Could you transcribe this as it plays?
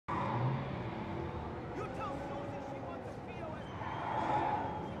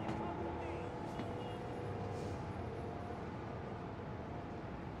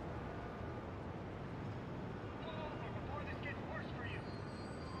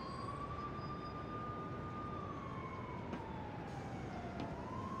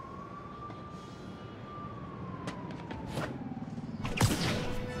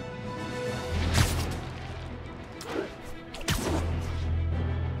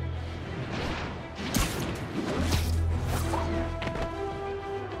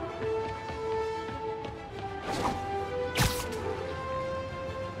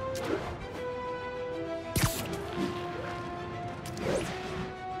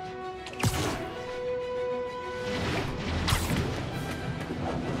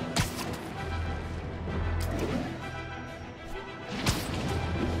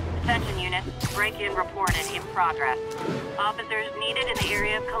unit. Break-in reported in progress. Officers needed in the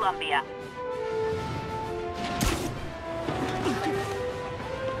area of Columbia.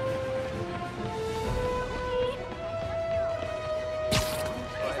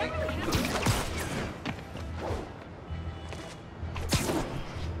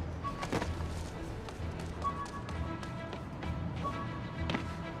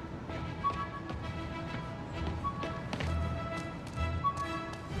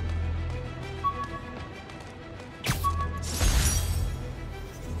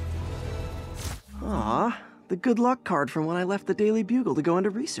 Aw, the good luck card from when I left the Daily Bugle to go into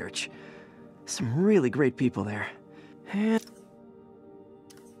research. Some really great people there. And...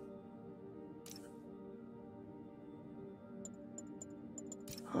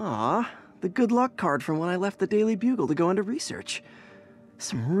 Aw, the good luck card from when I left the Daily Bugle to go into research.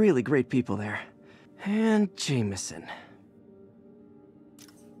 Some really great people there. And Jameson.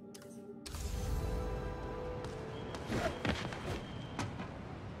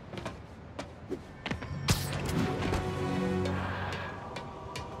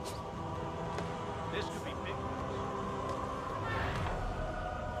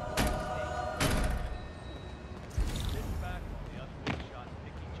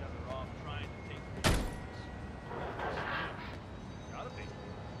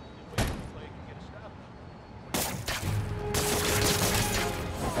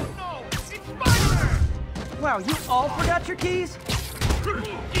 Wow, you all forgot your keys?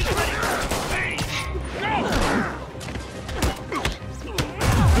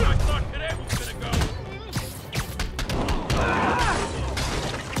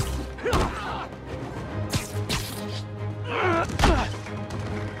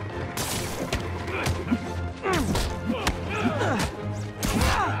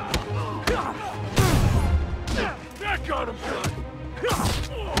 That got him good!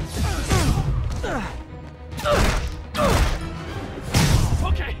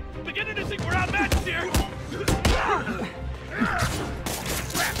 Okay, beginning to think we're outmatched here!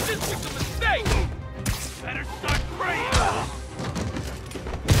 Crap, this was a mistake! Better start praying!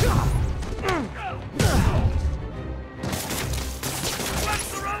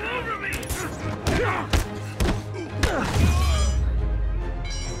 Bullets are all over me!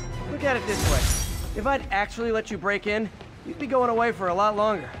 Look at it this way. If I'd actually let you break in, you'd be going away for a lot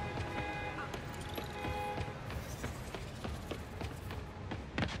longer.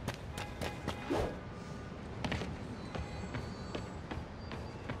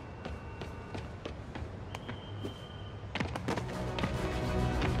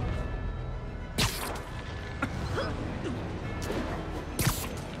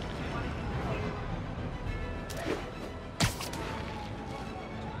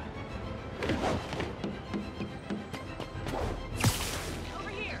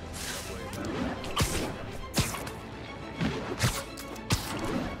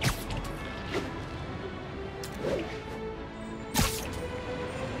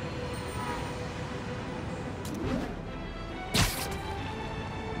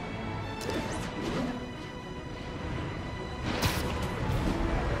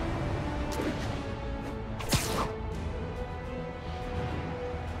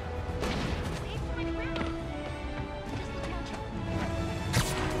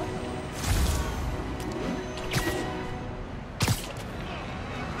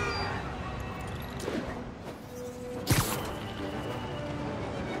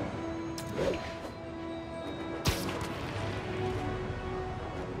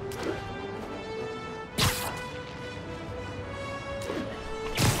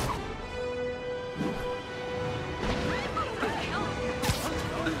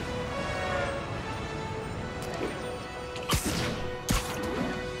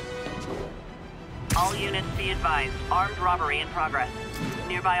 All units be advised. Armed robbery in progress.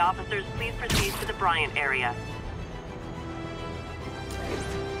 Nearby officers, please proceed to the Bryant area.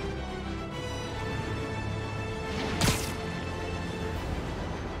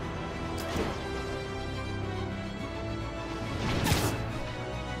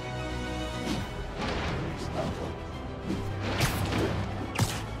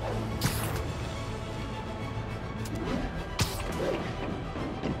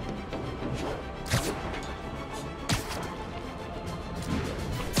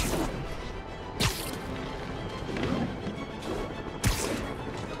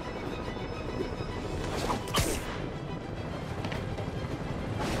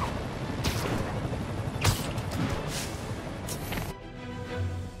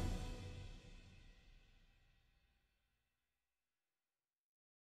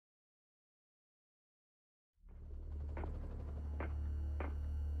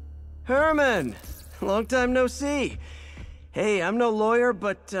 Herman! Long time no see. Hey, I'm no lawyer,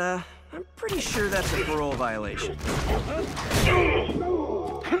 but I'm pretty sure that's a parole violation.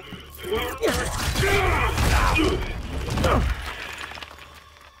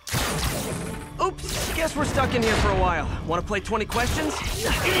 Oops, guess we're stuck in here for a while. Want to play 20 questions?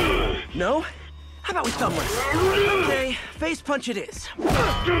 No? How about we thumb race? Okay, face punch it is.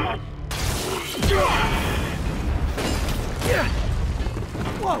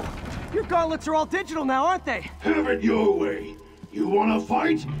 Whoa! Your gauntlets are all digital now, aren't they? Have it your way. You wanna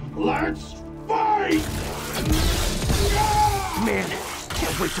fight? Let's fight! Man,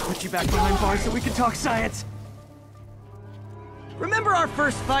 can't wait to put you back behind bars so we can talk science. Remember our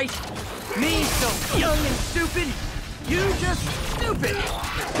first fight? Me so young and stupid, you just stupid.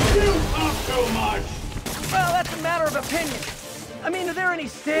 You talk too much! Well, that's a matter of opinion. I mean, are there any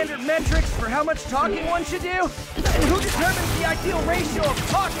standard metrics for how much talking one should do? And who determines the ideal ratio of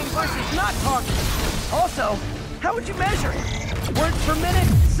talking versus not talking? Also, how would you measure it? Words per minute?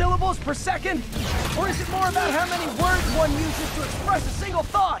 Syllables per second? Or is it more about how many words one uses to express a single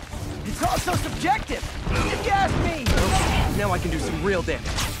thought? It's all so subjective, if you ask me. Okay, now I can do some real damage.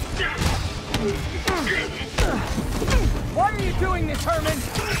 Why are you doing this, Herman?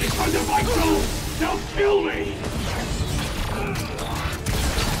 Because if I don't, they'll kill me!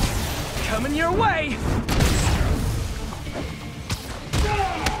 Coming your way!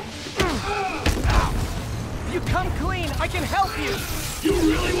 If you come clean, I can help you! You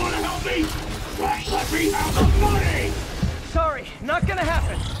really want to help me? Well, let me have the money! Sorry, not gonna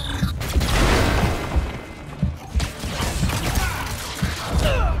happen.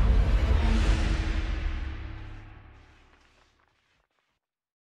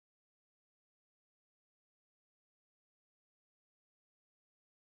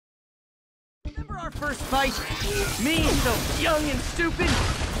 Remember our first fight? Me so young and stupid,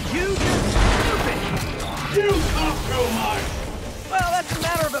 you just stupid. You talk too much! Well, that's a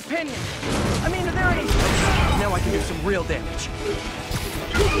matter of opinion. I mean, are there any... Now I can do some real damage.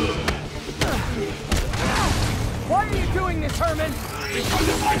 Why are you doing this, Herman? Because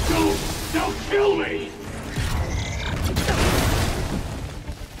if I don't, they'll kill me!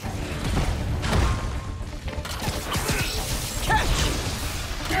 Catch!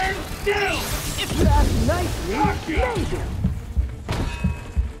 Stand still! If you ask nicely, Gotcha. maybe.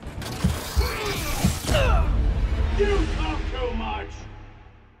 You talk too much!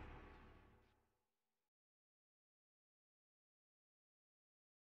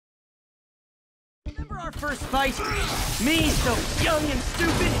 Remember our first fight? Me so young and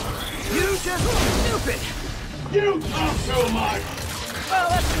stupid, you just stupid. You talk too much! Well,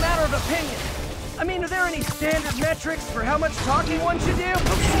 that's a matter of opinion. I mean, are there any standard metrics for how much talking one should do?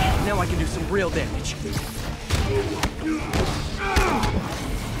 Okay, now I can do some real damage.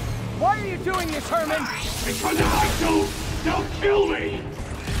 Why are you doing this, Herman? Because if I don't, they'll kill me!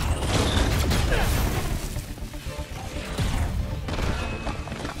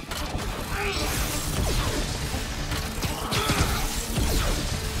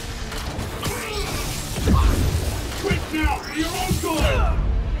 Quit now, for your own good!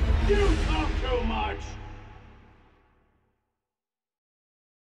 You talk too much!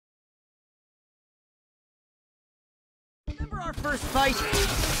 Remember our first fight?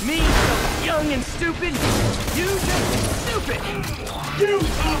 Me so young and stupid, you just stupid. You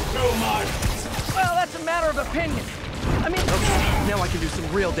talk too much! Well, that's a matter of opinion. I mean, okay, now I can do some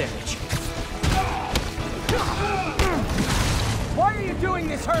real damage. Why are you doing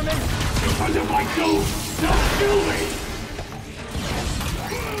this, Herman? Because if I don't, they'll kill me!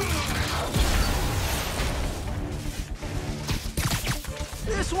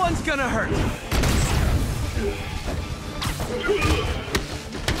 This one's gonna hurt.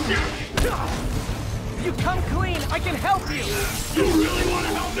 If you come clean, I can help you. You really want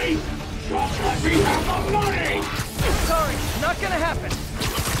to help me? Just let me have the money! Sorry, not gonna happen.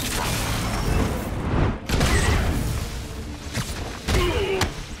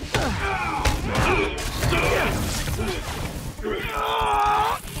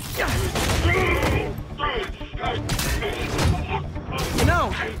 You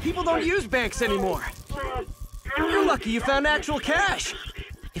know, people don't use banks anymore. You're lucky you found actual cash.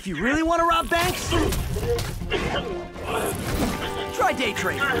 If you really want to rob banks, try day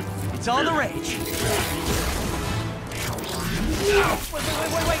trading. It's all the rage.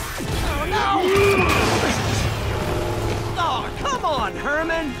 Wait. Oh, no! Oh, come on,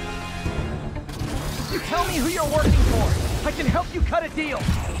 Herman! You tell me who you're working for. I can help you cut a deal.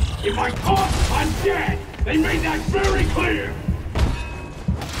 If I talk, I'm dead! They made that very clear!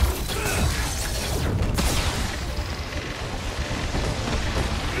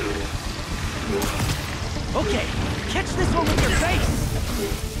 Okay, catch this one with your face!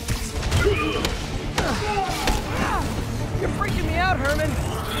 You're freaking me out, Herman.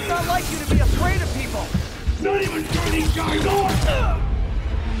 It's not like you to be afraid of people. Not even sure these guys are!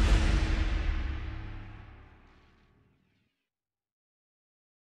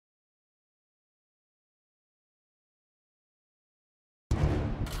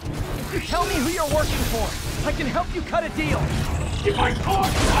 You tell me who you're working for. I can help you cut a deal. If I talk,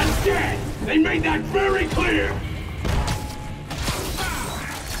 I'm dead! They made that very clear!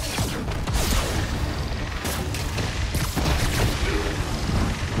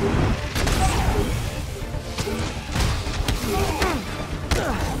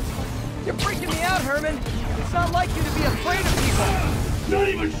 You're freaking me out, Herman. It's not like you to be afraid of people. Not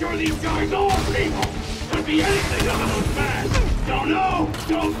even sure these guys are people! Could be anything other than bad! Don't know,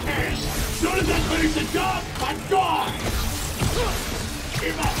 don't care! Soon as I finish the job, I'm gone!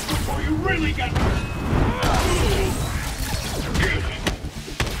 Give up before you really get hurt!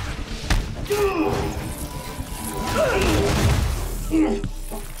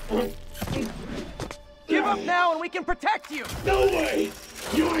 Give up now and we can protect you! No way!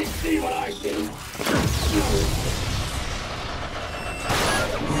 You ain't see what I see!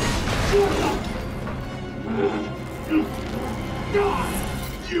 God,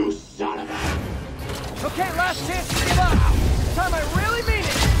 you son of a... Okay, last chance to give up! This time I really mean it!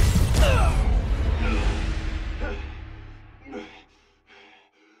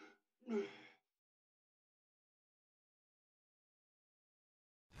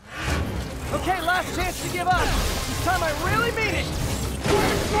 Okay, last chance to give up! This time I really mean it!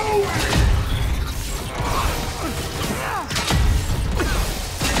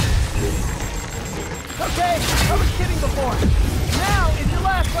 Okay, I was kidding before. Now is your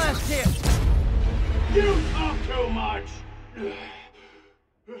last chance! You talk too much!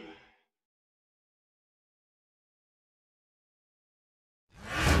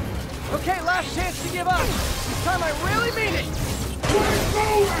 Okay, last chance to give up! This time I really mean it! We're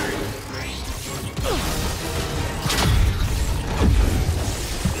going!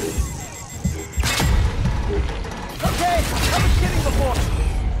 Okay, I was kidding before.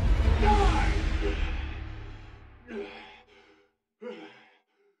 Die!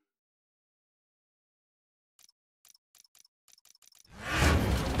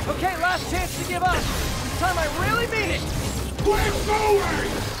 Okay, last chance to give up. This time I really mean it. We're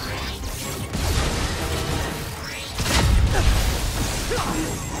going!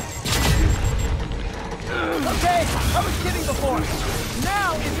 Okay, I was kidding before.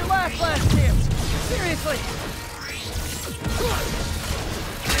 Now is your last chance. Seriously.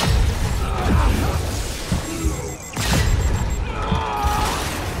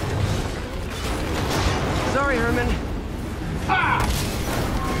 Sorry, Herman.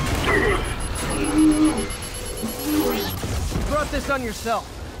 You brought this on yourself.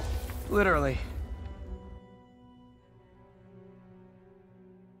 Literally.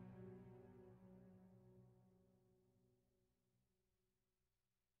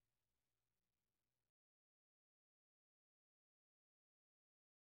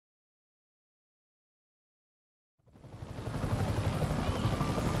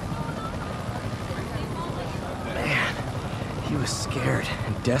 He was scared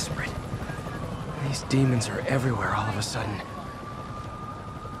and desperate. These demons are everywhere all of a sudden.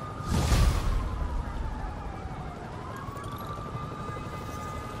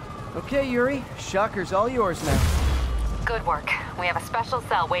 Okay, Yuri. Shocker's all yours now. Good work. We have a special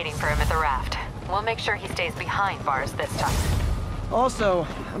cell waiting for him at the raft. We'll make sure he stays behind bars this time. Also,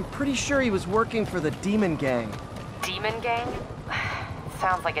 I'm pretty sure he was working for the Demon Gang. Demon Gang?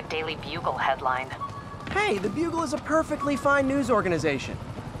 Sounds like a Daily Bugle headline. Hey, the Bugle is a perfectly fine news organization.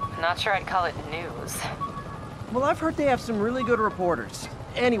 Not sure I'd call it news. Well, I've heard they have some really good reporters.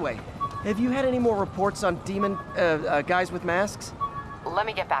 Anyway, have you had any more reports on demon, guys with masks? Let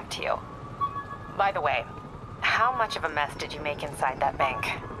me get back to you. By the way, how much of a mess did you make inside that bank?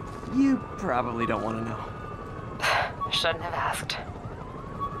 You probably don't want to know. Shouldn't have asked.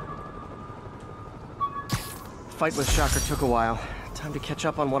 Fight with Shocker took a while. Time to catch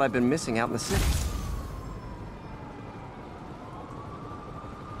up on what I've been missing out in the city.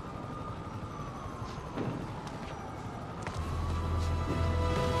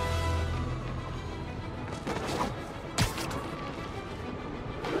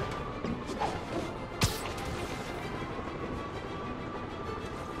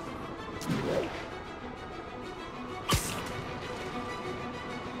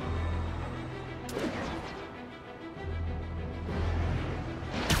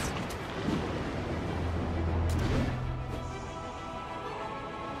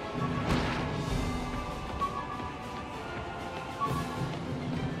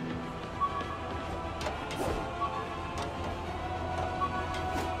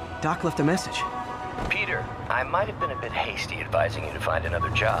 Doc left a message. Peter, I might have been a bit hasty advising you to find another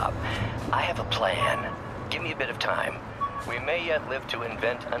job. I have a plan. Give me a bit of time. We may yet live to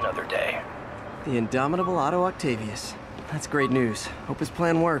invent another day. The indomitable Otto Octavius. That's great news. Hope his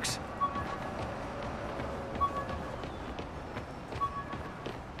plan works.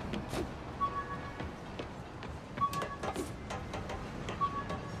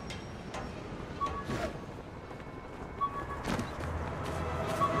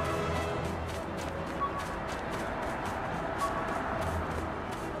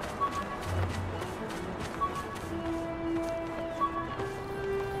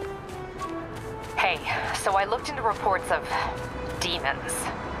 Hey, so I looked into reports of demons.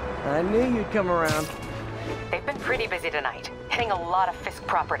 I knew you'd come around. They've been pretty busy tonight, hitting a lot of Fisk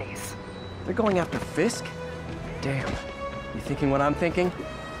properties. They're going after Fisk? Damn. You thinking what I'm thinking?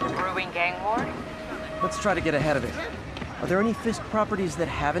 Brewing gang war? Let's try to get ahead of it. Are there any Fisk properties that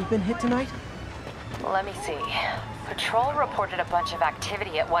haven't been hit tonight? Let me see. Patrol reported a bunch of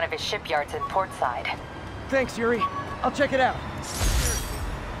activity at one of his shipyards in Portside. Thanks, Yuri. I'll check it out.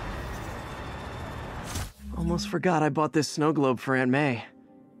 Almost forgot I bought this snow globe for Aunt May.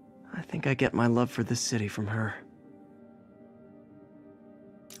 I think I get my love for this city from her.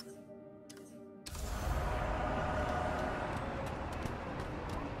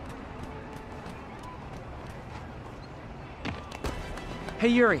 Hey,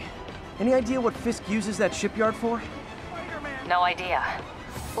 Yuri. Any idea what Fisk uses that shipyard for? No idea.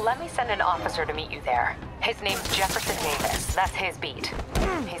 Let me send an officer to meet you there. His name's Jefferson Davis. That's his beat.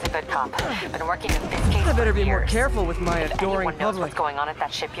 He's a good cop. Been working in this case I better for be more years. careful with my If adoring anyone knows public. what's going on at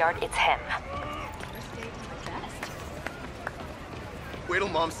that shipyard, it's him. Wait till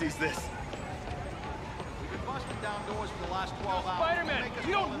Mom sees this. Spider-Man,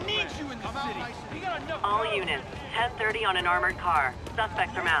 we don't need you in the city. We got enough. All units, 10:30 on an armored car.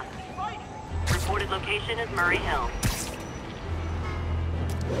 Suspects are masked. Reported location is Murray Hill.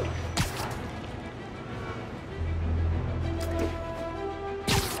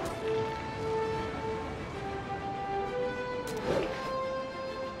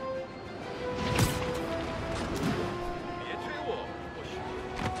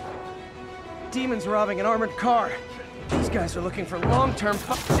 Demons robbing an armored car. These guys are looking for long-term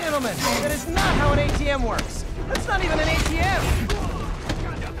Gentlemen, that is not how an ATM works. That's not even an ATM.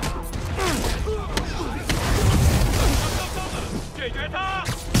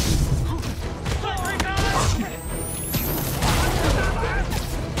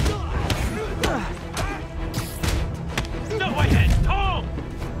 No, my head, Tom!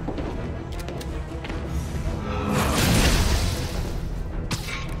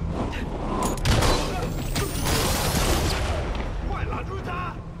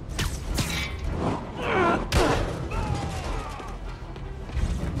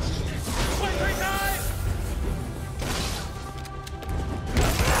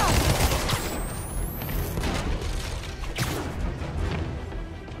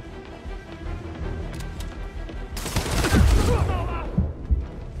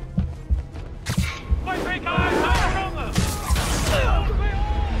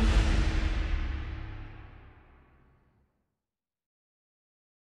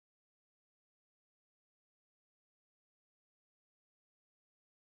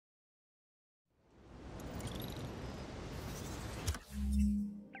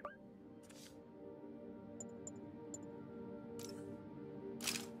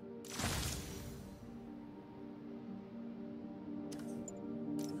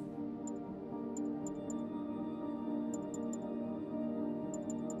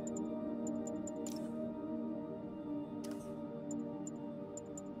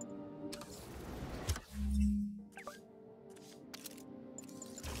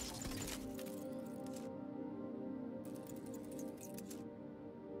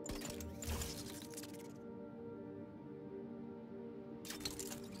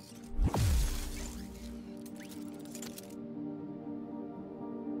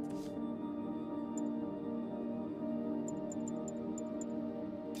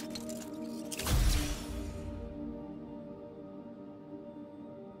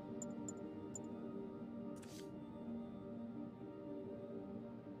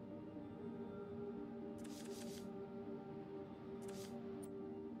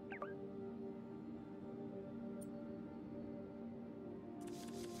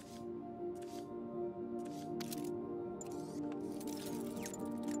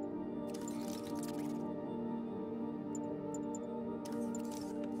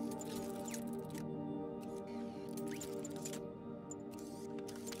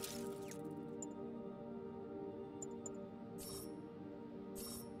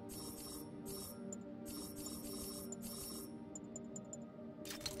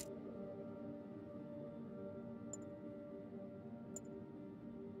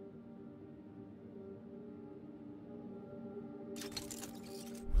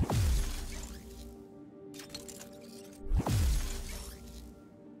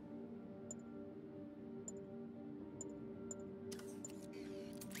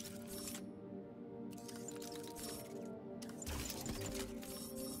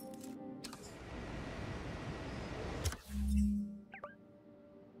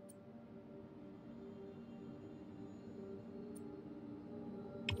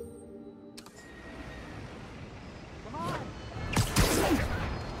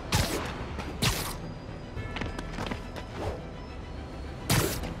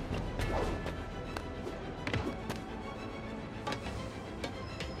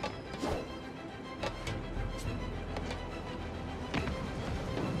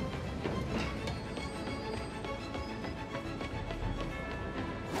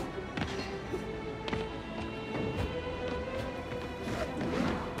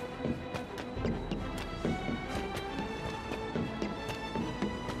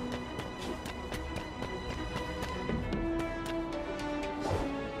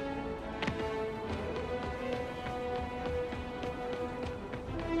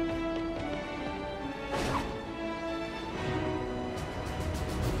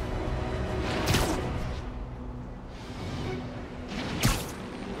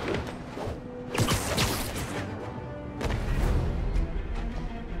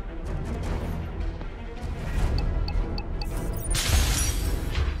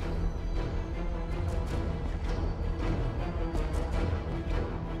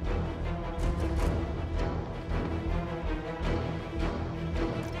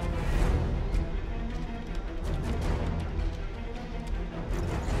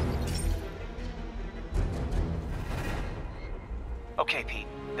 Okay, Pete.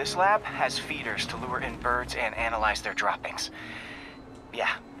 This lab has feeders to lure in birds and analyze their droppings.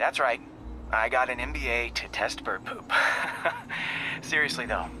 Yeah, that's right. I got an MBA to test bird poop. Seriously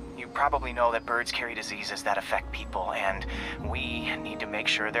though, you probably know that birds carry diseases that affect people, and we need to make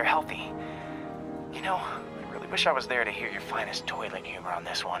sure they're healthy. You know, I really wish I was there to hear your finest toilet humor on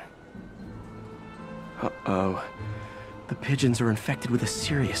this one. Uh-oh. The pigeons are infected with a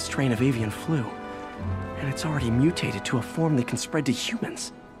serious strain of avian flu. And it's already mutated to a form that can spread to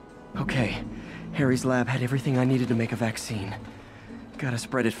humans. Okay, Harry's lab had everything I needed to make a vaccine. Gotta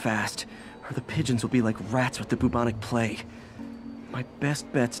spread it fast, or the pigeons will be like rats with the bubonic plague. My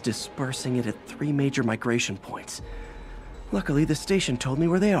best bet's dispersing it at 3 major migration points. Luckily, the station told me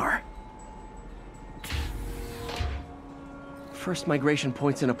where they are. First migration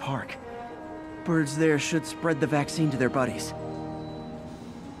point's in a park. Birds there should spread the vaccine to their buddies.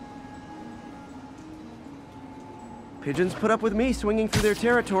 Pigeons put up with me swinging through their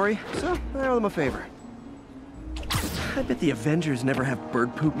territory, so I owe them a favor. I bet the Avengers never have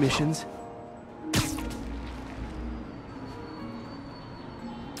bird poop missions.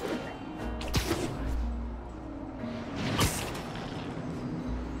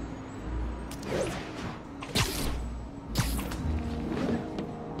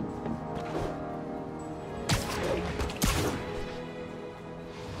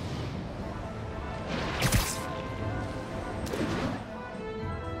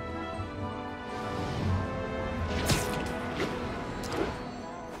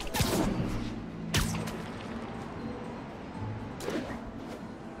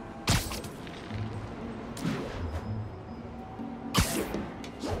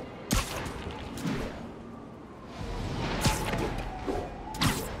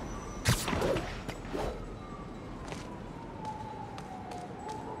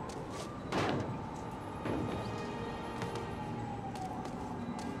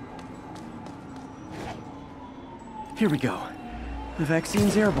 Here we go. The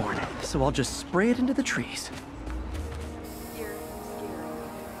vaccine's airborne, so I'll just spray it into the trees.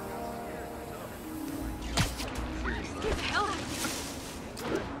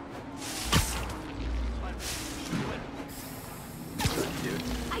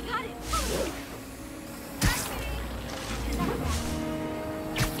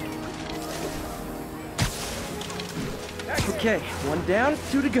 Okay, 1 down,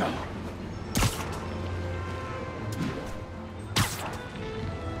 2 to go.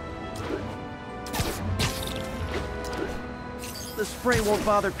 The spray won't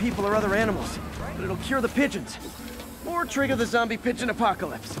bother people or other animals, but it'll cure the pigeons. Or trigger the zombie pigeon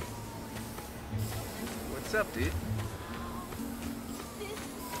apocalypse. What's up, dude? This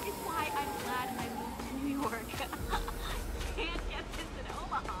is why I'm glad I moved to New York. Can't get this in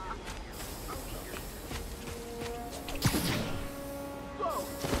Omaha. Whoa!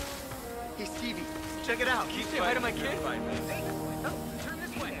 Hey, Stevie, check it out. Keep ahead of my kid. Hey, turn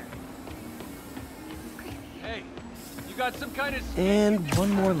this way. Hey, you got some kind of... And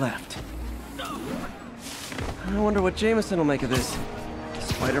 1 more left. I wonder what Jameson will make of this.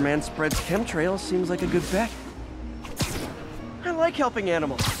 Spider-Man spreads chemtrails seems like a good bet. I like helping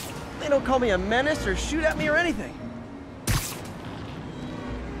animals. They don't call me a menace or shoot at me or anything.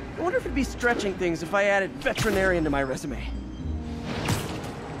 I wonder if it'd be stretching things if I added veterinarian to my resume.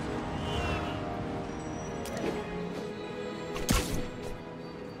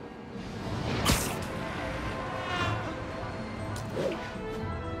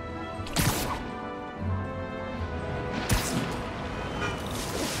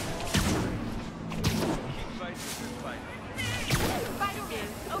 Spider-Man,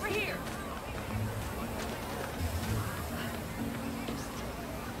 over here.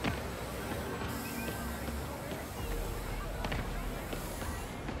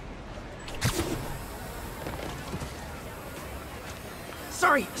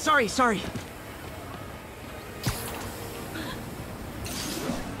 Sorry.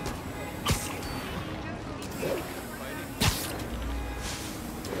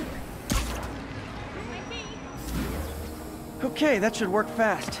 Okay, that should work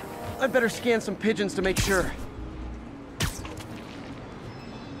fast. I'd better scan some pigeons to make sure.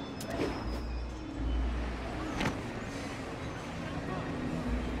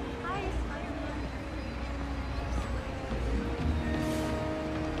 Hi, Spider-Man.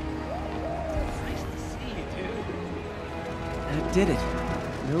 Nice to see you, dude. That did it.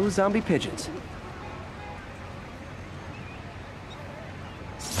 No zombie pigeons.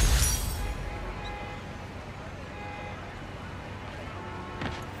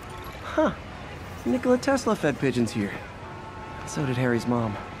 Huh. Nikola Tesla fed pigeons here. So did Harry's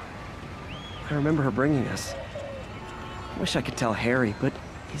mom. I remember her bringing us. Wish I could tell Harry, but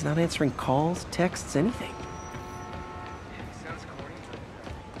he's not answering calls, texts, anything. Sounds corny.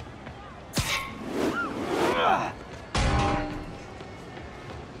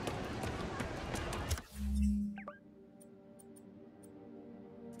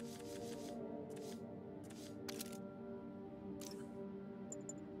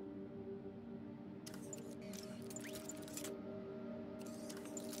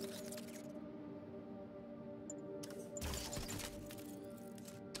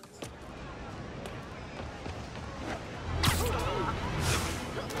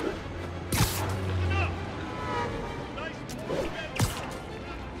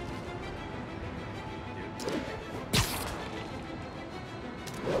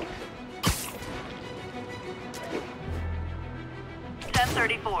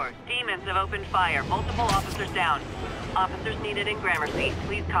 1034. Demons have opened fire. Multiple officers down. Officers needed in Gramercy.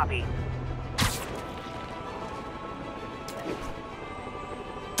 Please copy.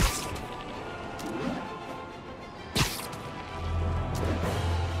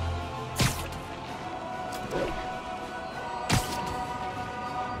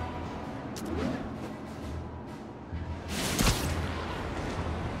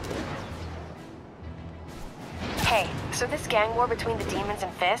 Hey, so this gang war between the demons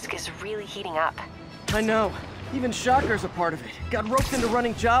and Fisk is really heating up. I know. Even Shocker's a part of it. Got roped into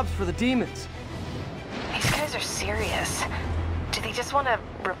running jobs for the demons. These guys are serious. Do they just want to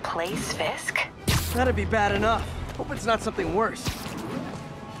replace Fisk? That'd be bad enough. Hope it's not something worse.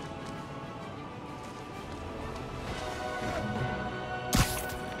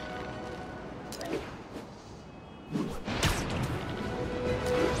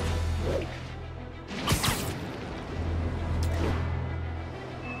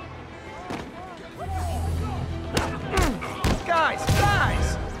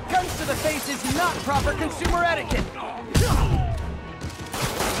 Guys! Guns to the face is not proper consumer etiquette!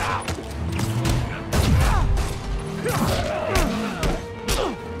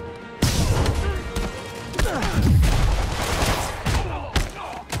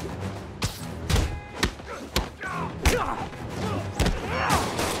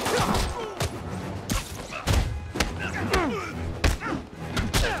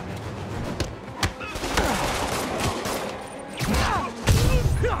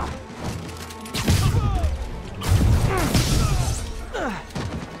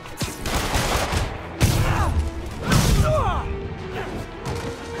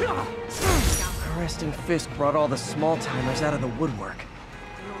 Arresting Fisk brought all the small-timers out of the woodwork.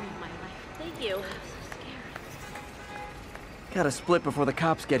 Thank you. Gotta split before the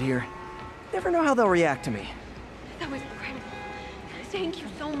cops get here. Never know how they'll react to me. That was incredible. Thank you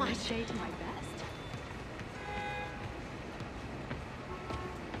so much. Say to my best.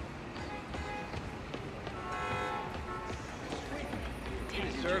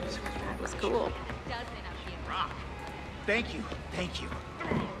 Service. That was cool. Thank you. Thank you.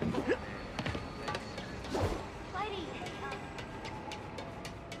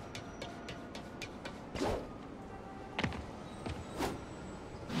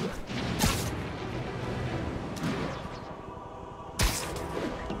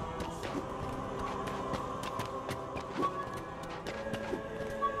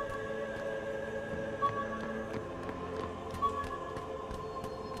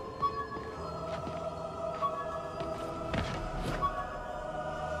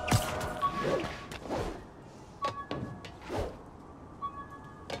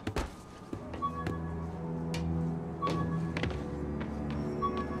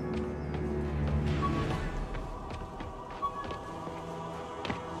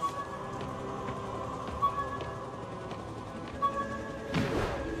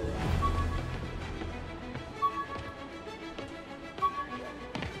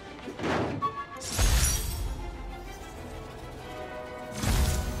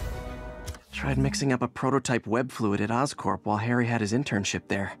 Tried mixing up a prototype web fluid at Oscorp while Harry had his internship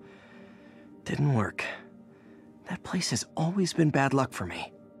there. Didn't work. That place has always been bad luck for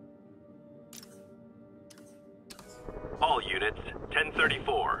me. All units,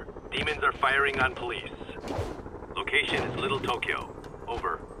 1034. Demons are firing on police. Location is Little Tokyo.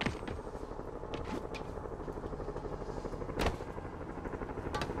 Over.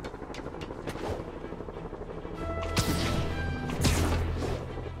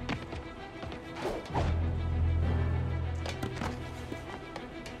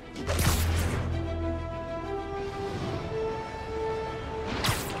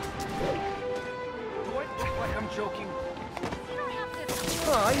 Joking.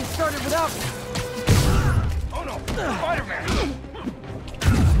 Oh, you started without me. Oh no! Spider-Man!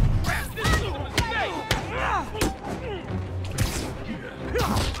 Crap, this is a mistake!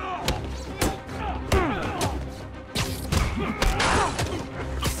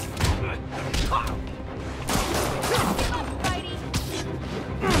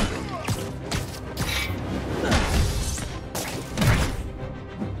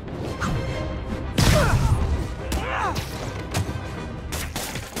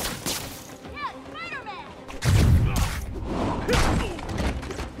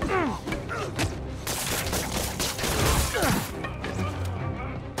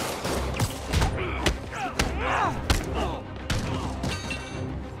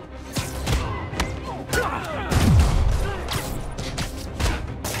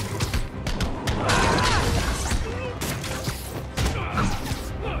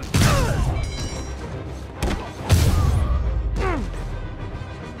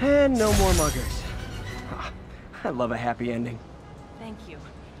 And no more muggers. Ah, I love a happy ending. Thank you.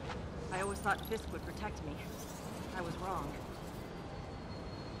 I always thought Fisk would protect me. I was wrong.